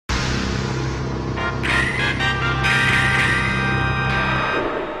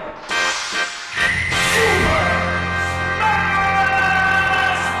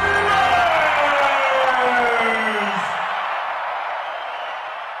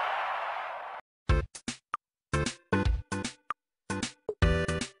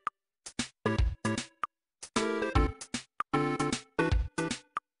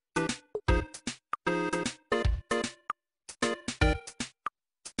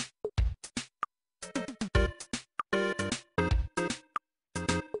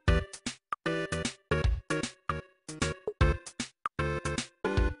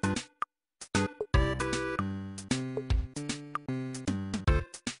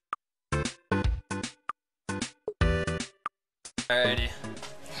Alrighty.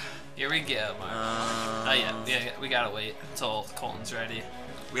 Here we go, Mark. Oh yeah, we gotta wait until Colton's ready.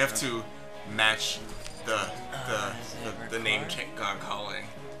 We have to match the name calling,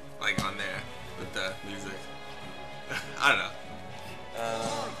 like on there with the music. I don't know.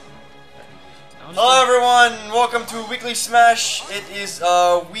 Hello everyone, welcome to Weekly Smash. It is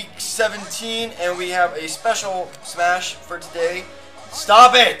week 17 and we have a special Smash for today.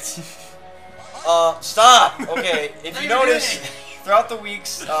 Stop it! Stop! Okay, if you notice, throughout the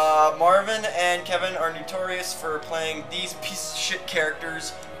weeks, Marvin and Kevin are notorious for playing these piece of shit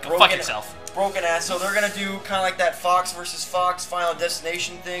characters. Fuck yourself. Broken ass, so they're gonna do kind of like that Fox versus Fox Final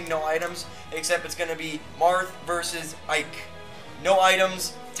Destination thing, no items, except it's gonna be Marth versus Ike. No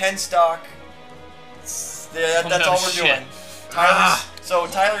items, 10 stock. That's all we're doing.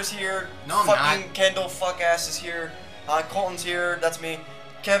 Tyler's here. No, I'm fucking not. Kendall fuck ass is here. Colton's here. That's me.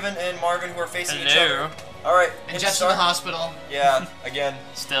 Kevin and Marvin, who are facing each other. All right. And Jeff's in the hospital. Yeah, again.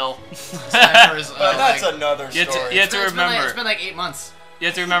 Still. Snipers, but that's another story. You have to remember. It's been like 8 months. You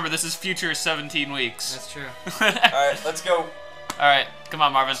have to remember this is future 17 weeks. That's true. All right, let's go. All right, come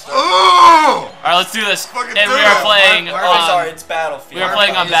on, Marvin. Oh! All right, let's do this. Fucking And do we are it. playing. Sorry, it's Battlefield. We are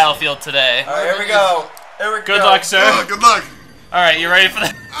playing on Battlefield today. All right, here we go. Here we go. Good luck, sir. Oh, good luck. All right, you ready for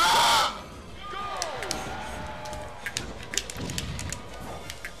that?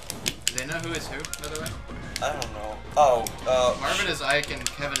 Do they know who is who, by the way? I don't know. Oh, Marvin is Ike and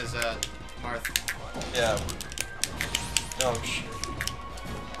Kevin is Marth. Yeah. No, shit.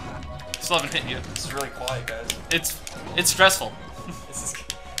 Still haven't hit you. This is really quiet, guys. It's stressful. This is,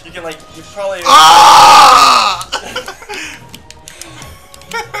 you can you probably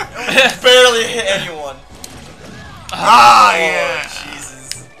barely hit anyone. Ah, yeah.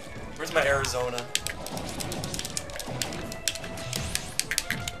 Jesus. Where's my Arizona?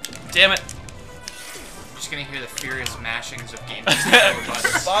 Damn it. I'm just gonna hear the furious mashings of game.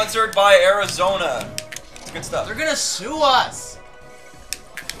 Sponsored by Arizona. It's good stuff. They're gonna sue us.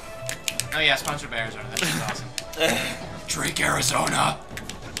 Oh yeah, sponsored by Arizona. That's awesome. Drink Arizona.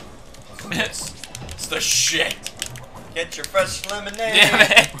 It's the shit. Get your fresh lemonade. Damn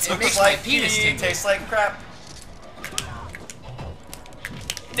it. It Looks makes like my penis pee, tingle. tastes like crap.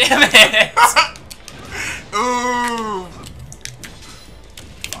 Damn it. Ooh.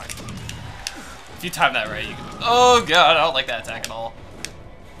 If you time that right, you can. Oh god, I don't like that attack at all.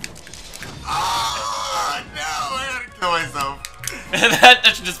 Ah, no, I gotta kill myself.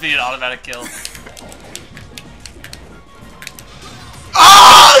 that should just be an automatic kill.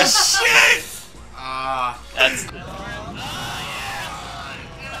 Oh shit! That's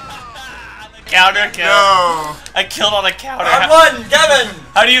counter kill. No. I killed on a counter. I won, Kevin.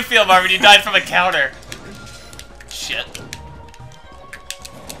 How do you feel, Marvin? You died from a counter. Shit.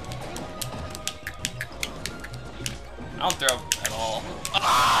 I don't throw at all.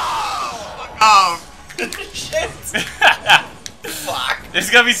 Oh. Shit. Fuck. There's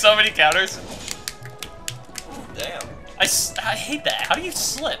gonna be so many counters. Damn. I hate that. How do you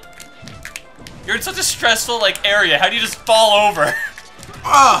slip? You're in such a stressful area. How do you just fall over?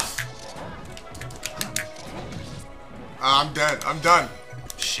 Ah. I'm dead. I'm done.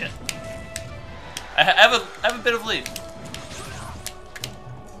 Shit. I have a bit of lead.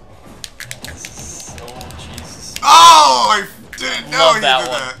 Oh Jesus. Oh, I didn't know Love he that did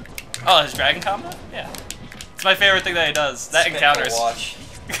one. that. Oh, his dragon combo? Yeah. It's my favorite thing that he does. That Spit encounters. the watch.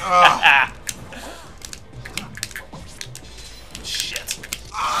 Ah. Shit.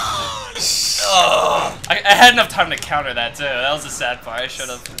 Oh. I had enough time to counter that too. That was the sad part. I should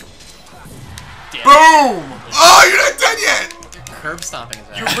have. Damn. Boom! Oh, you're not dead yet. Curb stomping is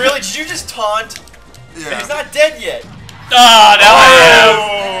You that. really? Did you just taunt? Yeah. He's not dead yet. Oh, now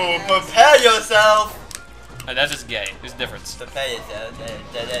I Oh, prepare yourself. am. Oh, that's just gay. There's a difference. Prepare yourself.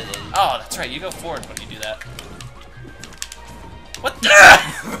 Oh, that's right. You go forward when you do that. What the?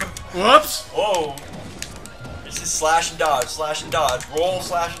 Whoops. Whoa. This is slash and dodge, roll,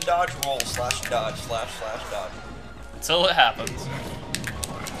 slash and dodge, roll, slash and dodge, slash dodge. Until it happens.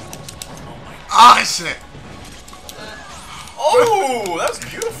 Ah, shit. Oh, that was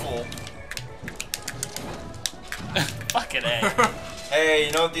beautiful. Fucking A. Hey,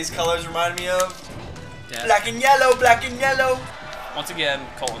 you know what these colors remind me of? Yeah. Black and yellow, black and yellow. Once again,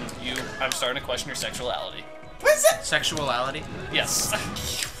 Colton, I'm starting to question your sexuality. What is that? Sexuality. Yes.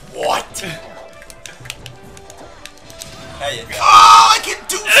 What? Hey, you go. Oh, I can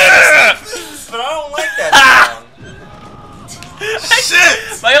do this. But I don't like that song.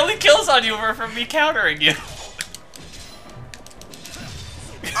 Shit. My only kills on you were from me countering you.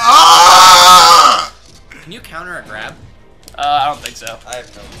 Ah! Can you counter a grab? I don't think so. I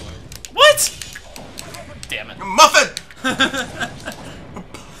have no clue. What? Damn it. Muffin!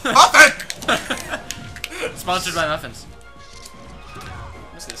 Muffin! Sponsored by muffins. I'm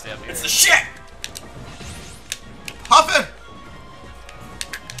just gonna stay up here. It's the shit! Muffin!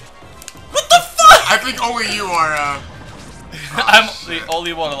 What the fuck? I think only you are, I'm the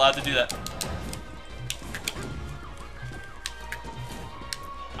only one allowed to do that.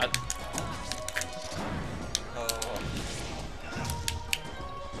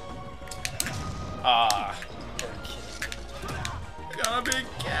 Ah. Got a big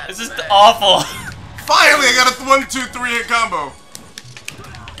cat. This is awful. Finally, I got a 1, 2, 3 hit combo.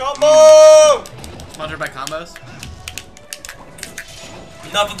 Combo! Sponsored by combos.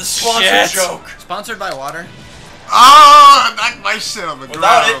 Enough of the sponsor Shit. joke. Sponsored by water. Ah, knocked my shit on the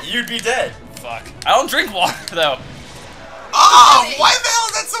Without ground. it, you'd be dead. Fuck. I don't drink water though. Oh, why the hell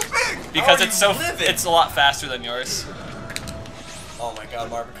is that so big? Because How are it's you so living? it's a lot faster than yours. Oh my god,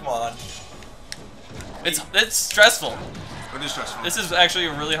 Marvin, come on. It's stressful. What is stressful? This is actually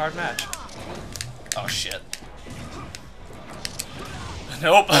a really hard match. Oh shit.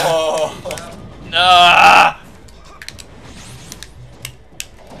 Nope. Oh. Ah!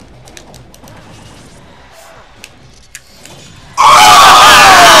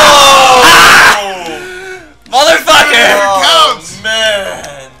 Motherfucker! Counts. Oh,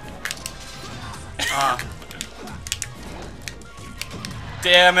 man.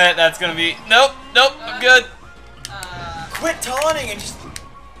 Damn it, that's gonna be... Nope, nope, I'm good. Quit taunting and just...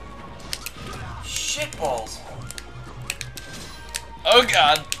 Shitballs. Oh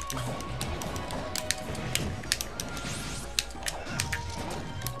god.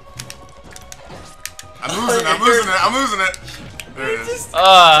 I'm losing it, I'm losing it, I'm losing it. There it is. Just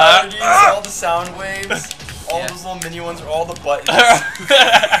tired of all the sound waves, all Yeah. those little mini ones, or all the buttons.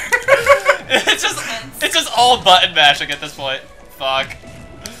 it's just all button mashing at this point. Fuck.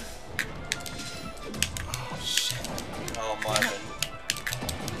 Oh, Marvin.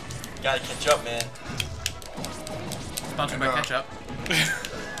 You gotta catch up, man. Sponsored by No. ketchup. It's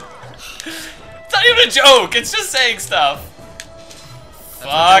not even a joke, it's just saying stuff. That's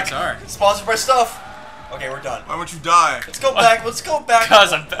what jokes Fuck. are. Sponsored by stuff. Okay, we're done. Why won't you die? Let's go back. Let's go back.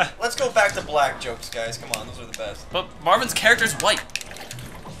 Cause I'm bad. Let's go back to black jokes, guys. Come on, those are the best. But Marvin's character's white.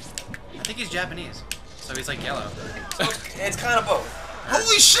 I think he's Japanese, so he's like yellow. It's kind of both.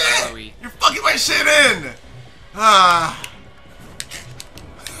 Holy shit! Yellowy. You're fucking my shit in! Ah.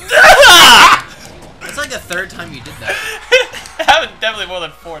 It's like the third time you did that. Happened definitely more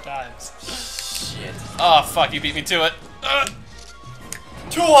than 4 times. Shit. Oh fuck, you beat me to it.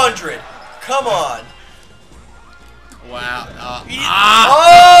 200. Come on. Wow.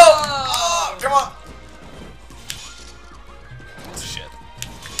 Oh! Come on. Shit.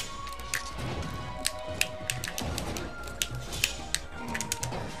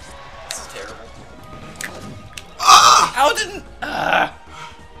 This is terrible. How didn't... Had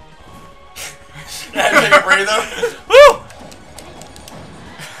to take a breather. Woo!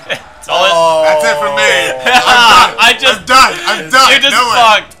 It's all Oh. That's it for me. I just... I'm done. I'm done. You just No way.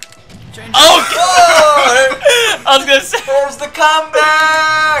 fucked. Oh! Oh! I was gonna say... There's the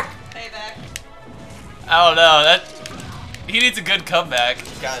comeback. Payback. I don't know, that... He needs a good comeback.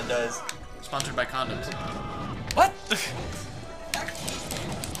 Kinda does. Sponsored by condoms. What?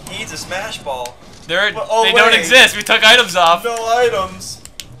 He needs a smash ball. They're, But- oh, they don't wait. exist, we took items off. No items.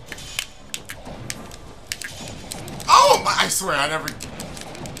 Oh my! I swear, I never.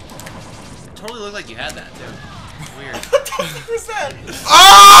 Totally looked like you had that too. Weird. What the fuck was that? Oh!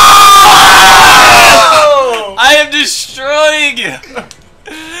 Oh! I am destroying you!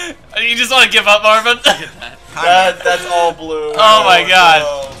 You just want to give up, Marvin? That's all blue. Oh my god.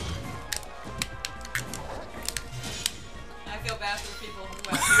 no. I feel bad for the people who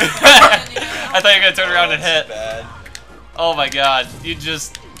I thought you were gonna turn around and That's hit. bad. Oh my god, you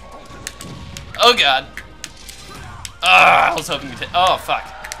just... Oh god. Ah, I was hoping you'd hit... Oh, fuck.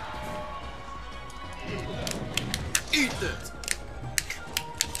 Eat this.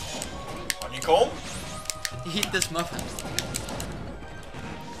 Honeycomb? Eat this muffin.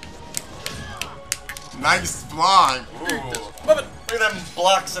 Nice block. Ooh. Look at them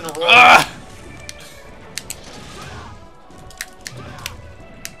blocks in a row. Ah!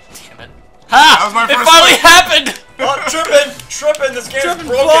 Damn it. Ha! That was my It first finally one. happened! Oh, tripping, this game's Tripping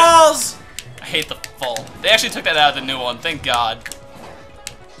broken. balls! I hate the fall. They actually took that out of the new one, thank god.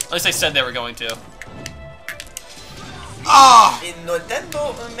 At least they said they were going to. Ah! In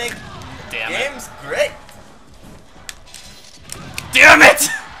Nintendo make Damn it. games great. Damn it!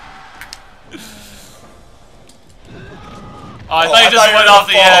 Oh, I thought you just were went gonna off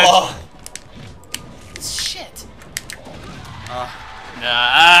the fall edge. Shit. Ah.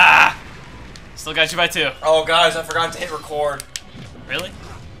 Nah. Still got you by 2. Oh, guys, I forgot to hit record. Really?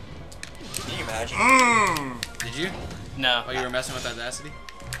 Can you imagine? Did you? No. Oh, you were messing with Audacity?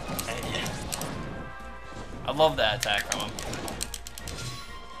 Yeah. I love that attack from him.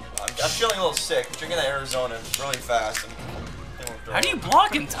 I'm feeling a little sick. I'm drinking that Arizona really fast. How do you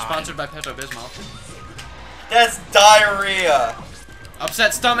block in time? Sponsored by Pepto-Bismol. That's diarrhea.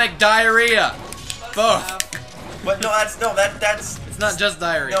 Upset stomach diarrhea. Both. But no, that's. It's not just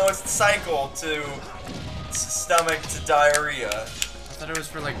diarrhea. No, it's the cycle to stomach to diarrhea. I thought it was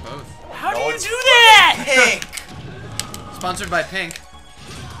for like both. How No, do you it's do that? Pink. Sponsored by Pink.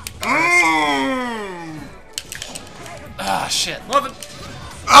 Ah, shit. Love it.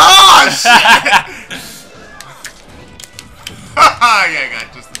 Oh shit! Yeah, I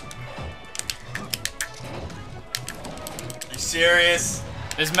got just. You serious?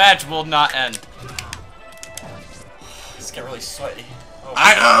 This match will not end. It's getting really sweaty. Oh,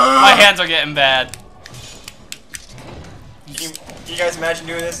 My hands are getting bad. can you guys imagine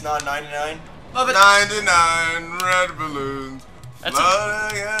doing this? Not 99. Love it. 99 red balloons. That's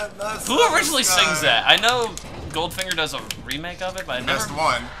floating at the Who originally sky. sings that? I know Goldfinger does a remake of it, but Best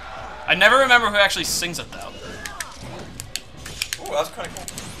one. I never remember who actually sings it though. Ooh, that was kind of cool.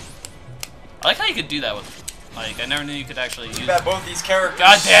 I like how you could do that with, like, I never knew you could actually use. Too bad both these characters.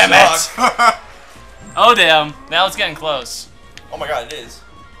 God damn it! suck. Oh damn! Now it's getting close. Oh my god, it is.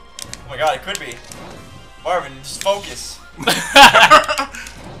 Oh my god, it could be. Marvin, just focus.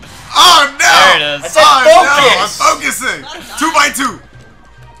 Oh no! There it is. I said Oh focus. no! I'm focusing. 2 by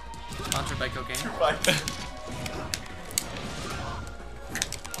 2. Sponsored by cocaine.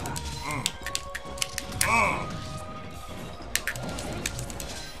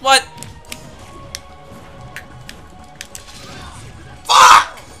 What?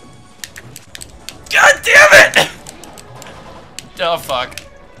 Fuck! God damn it! Oh fuck.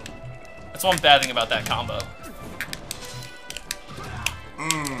 That's one bad thing about that combo.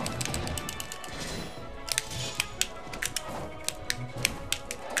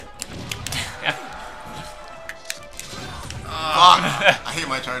 Fuck! I hate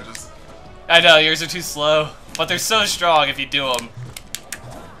my charges. I know, yours are too slow, but they're so strong if you do them.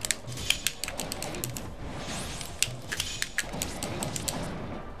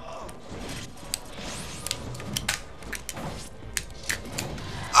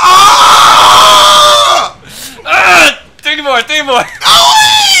 Ah! 3 more, 3 more!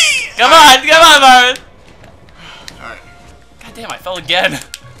 No way! Come on, Marvin! Alright. God damn, I fell again. You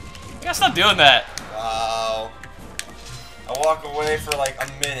gotta stop doing that. Wow. I walk away for like a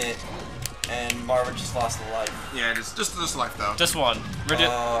minute, and Marvin just lost a life. Yeah, just this life though. Just one.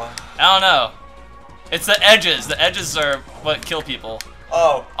 Uh, I don't know. It's the edges. The edges are what kill people.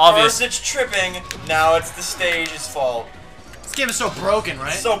 oh, Obvious. first it's tripping, now it's the stage's fault. This game is so broken,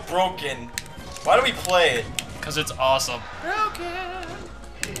 right? It's so broken. Why do we play it? Because it's awesome. broken.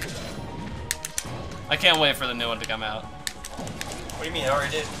 I can't wait for the new one to come out. What do you mean? I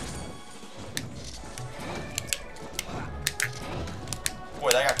already did. Boy,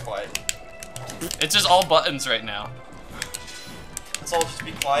 that got quiet. It's just all buttons right now. Let's all just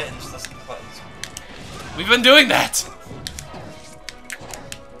be quiet and just listen to the buttons. We've been doing that!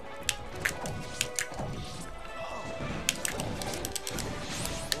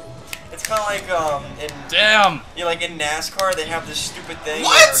 It's kind of like in Damn! like in NASCAR they have this stupid thing.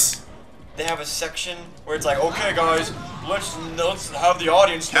 What? Where they have a section where it's like, okay guys, let's have the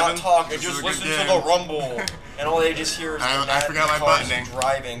audience Kevin, not talk and this just is a listen good to game. the rumble, and all they just hear is I the forgot my cars buttoning.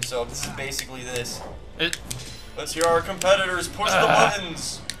 driving. So this is basically this. It, Let's hear our competitors push the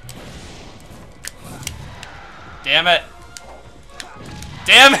buttons. damn it.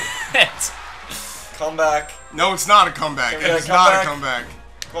 Damn it! Come back. No, it's not a comeback. Can we get a It's not a comeback?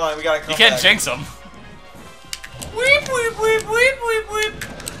 comeback. Come on, we gotta come You can't back. jinx them. Weep, weep, weep, weep, weep, weep.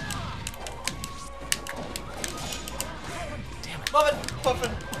 Damn it. Love it,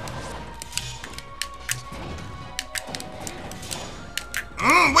 puffin.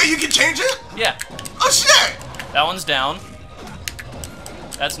 Wait, you can change it? Yeah. Oh shit! That one's down.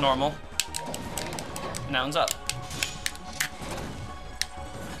 That's normal. And that one's up.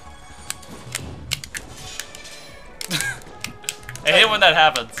 I hate when that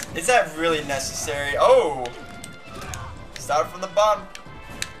happens. Is that really necessary? Oh! Start from the bottom.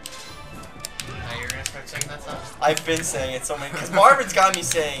 Now you're gonna start singing that song? I've been saying it so many, because Marvin's got me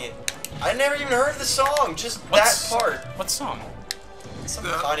saying it. I never even heard the song, just What's- that part. What song? Some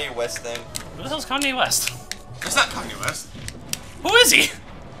Yeah. Kanye West thing. Who the hell's Kanye West? It's not Kanye West. Who is he?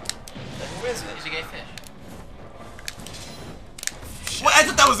 Who is it? He's a gay fish. What? I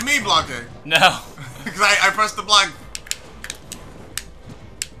thought that was me blocking. No. Because I pressed the block.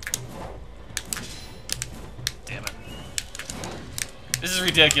 This is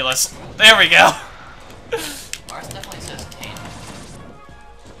ridiculous. There we go. Mars definitely says pain.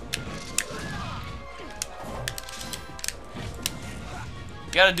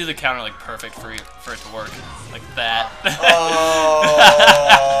 You gotta do the counter like perfect for it to work. Like that.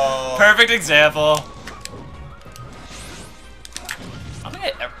 Oh. Perfect example.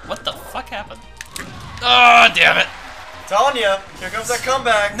 What the fuck happened? Oh, damn it. Telling you, here comes that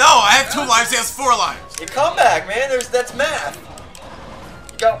comeback. No, I have 2 lives. He has 4 lives. A comeback, man. That's math.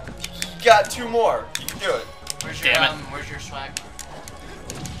 You got 2 more. You can do it. Where's your Damn it. where's your swag?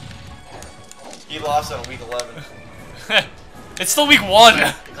 He lost on week 11. It's still week 1.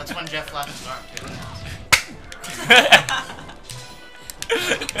 That's when Jeff left his arm too.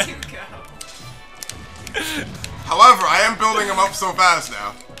 To go. However, I am building him up so fast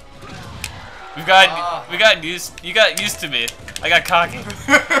now. You got used to me. I got cocky.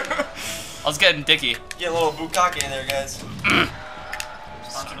 I was getting dicky. Get a little bukkake in there, guys.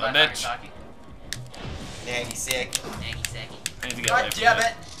 Sponsored A by bitch. Takasaki. Naggy sick. Nagasaki. I need to get God away from damn you.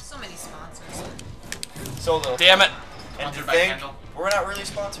 it. So many sponsors. So little. Damn it. And to Sponsored by think, Kendall. we're not really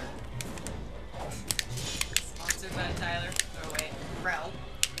sponsored. Sponsored by Tyler. Or wait, Rel.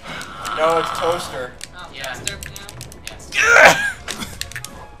 No, it's Toaster. Oh, Yeah. Toaster, Yes.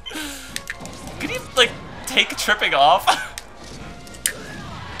 Could you like take tripping off?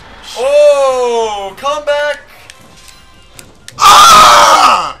 Oh, comeback.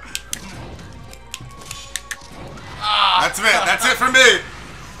 Ah! That's it. That's it for me.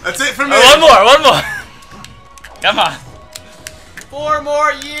 That's it for me. Oh, one more. Come on. 4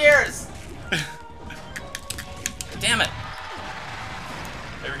 more years. Damn it.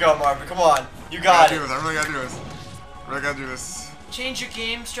 Here we go, Marvin. Come on. You I got gotta it. do this. I really gotta do this. I really gotta do this. Change your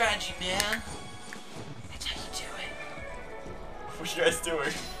game strategy, man. That's how you do it. What you guys doing?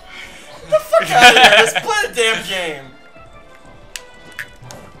 Get the fuck out of here. Let's play the damn game.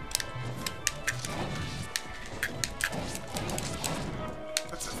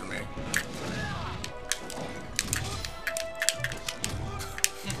 That's it for me.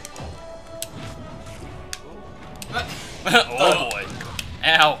 Oh boy.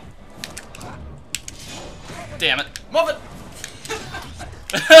 Ow. Damn it. Muffin.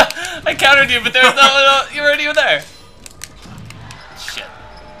 I countered you, but there was no, you weren't even there. Shit.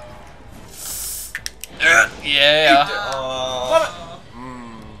 Yeah.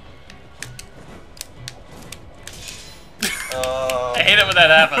 I hate it when that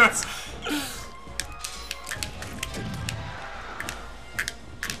happens.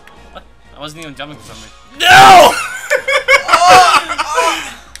 What? I wasn't even jumping for some reason. No!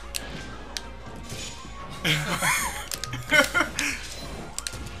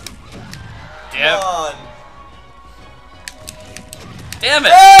 Damn. Come on. Damn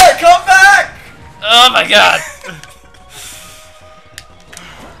it! Hey, come back! Oh my god!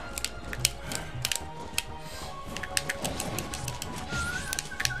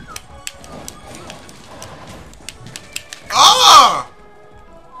 Ah!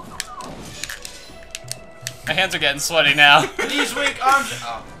 My hands are getting sweaty now. Knees weak, arms.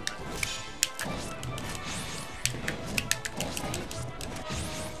 Oh.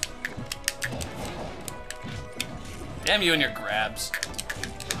 Damn you and your grabs.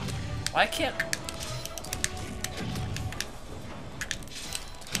 Why can't...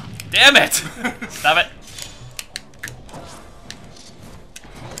 Damn it! Stop it.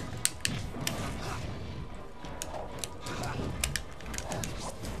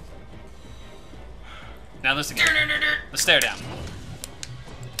 Now this again. The stare down.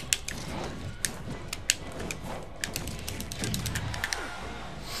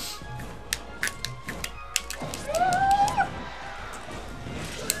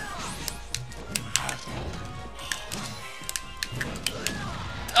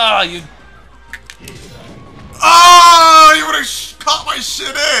 Oh, you... Oh, you would have caught my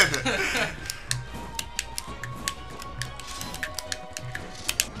shit in.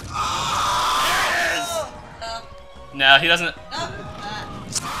 No, he doesn't...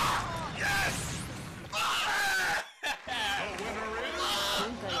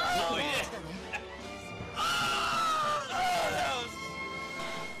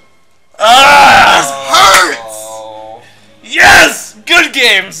 Hurts! Yes! Good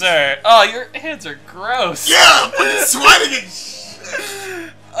game, sir! Oh, your hands are gross. Yeah, I'm fucking sweating and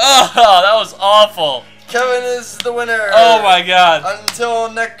shit. Oh, that was awful. Kevin is the winner. Oh my god.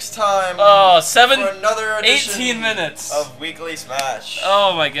 Until next time. Oh, For another edition 18 minutes. of Weekly Smash.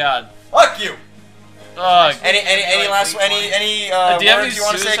 Oh my god. Fuck you. Oh, Any last do you have any words you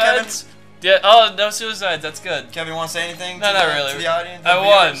want to say, Kevin? suicides? Yeah, oh, no suicides, that's good. Kevin, want to say anything? No, to not the, really. To the audience. I the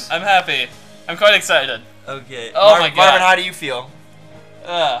won. viewers? I'm happy. I'm quite excited. Okay. Oh my god. Marvin, how do you feel?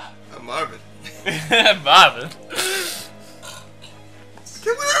 I'm Marvin. Marvin. Can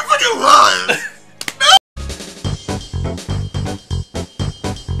we never fucking lie?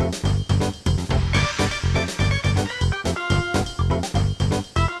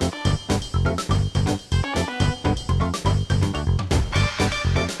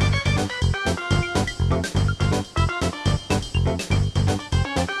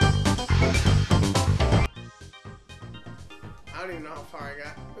 I don't even know how far I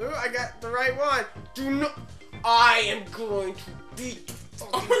got. Ooh, I got the right one. Do not. I am going to beat the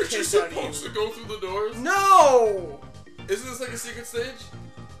fucking Aren't you piss out of you. supposed to go through the doors? No! Isn't this like a secret stage?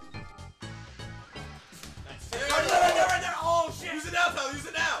 Right there. Oh shit! Use it now, Tyler. Use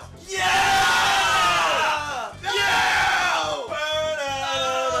it now. Yeah! No! No!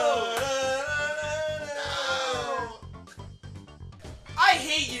 I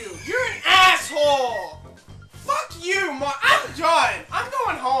hate you. You're an asshole. Fuck you, I'm done. I'm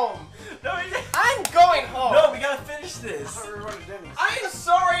going home. No, I'm going home. no, we gotta finish this. I am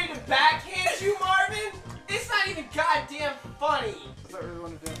sorry to backhand you, Marvin. It's not even goddamn funny. I thought we were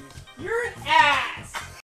going to do